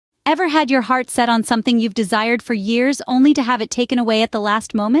Ever had your heart set on something you've desired for years only to have it taken away at the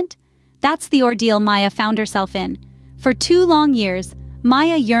last moment? That's the ordeal Maya found herself in. For 2 long years,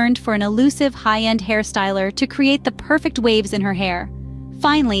 Maya yearned for an elusive high-end hairstyler to create the perfect waves in her hair.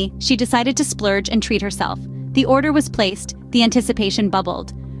 Finally, she decided to splurge and treat herself. The order was placed, the anticipation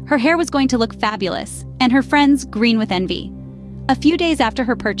bubbled. Her hair was going to look fabulous, and her friends green with envy. A few days after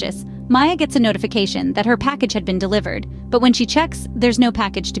her purchase, Maya gets a notification that her package had been delivered, but when she checks, there's no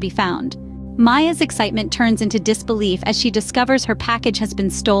package to be found. Maya's excitement turns into disbelief as she discovers her package has been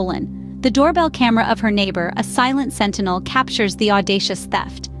stolen. The doorbell camera of her neighbor, a silent sentinel, captures the audacious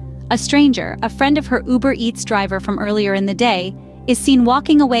theft. A stranger, a friend of her Uber Eats driver from earlier in the day, is seen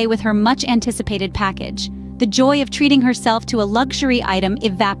walking away with her much-anticipated package. The joy of treating herself to a luxury item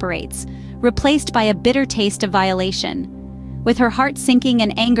evaporates, replaced by a bitter taste of violation. With her heart sinking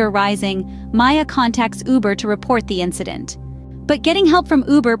and anger rising, Maya contacts Uber to report the incident. But getting help from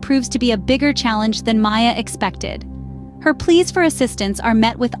Uber proves to be a bigger challenge than Maya expected. Her pleas for assistance are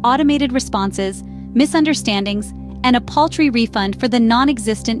met with automated responses, misunderstandings, and a paltry refund for the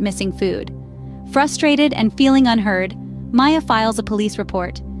non-existent missing food. Frustrated and feeling unheard, Maya files a police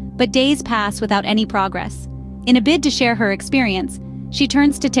report, but days pass without any progress. In a bid to share her experience, she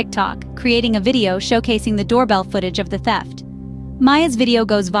turns to TikTok, creating a video showcasing the doorbell footage of the theft. Maya's video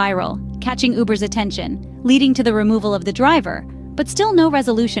goes viral, catching Uber's attention, leading to the removal of the driver, but still no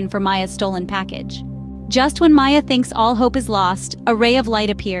resolution for Maya's stolen package. Just when Maya thinks all hope is lost, a ray of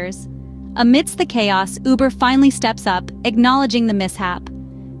light appears. Amidst the chaos, Uber finally steps up, acknowledging the mishap.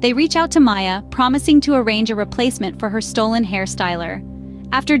 They reach out to Maya, promising to arrange a replacement for her stolen hairstyler.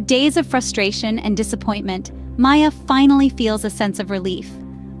 After days of frustration and disappointment, Maya finally feels a sense of relief.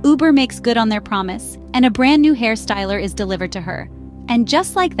 Uber makes good on their promise, and a brand new hairstyler is delivered to her. And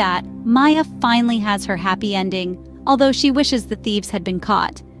just like that, Maya finally has her happy ending, although she wishes the thieves had been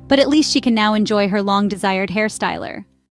caught. But at least she can now enjoy her long-desired hairstyler.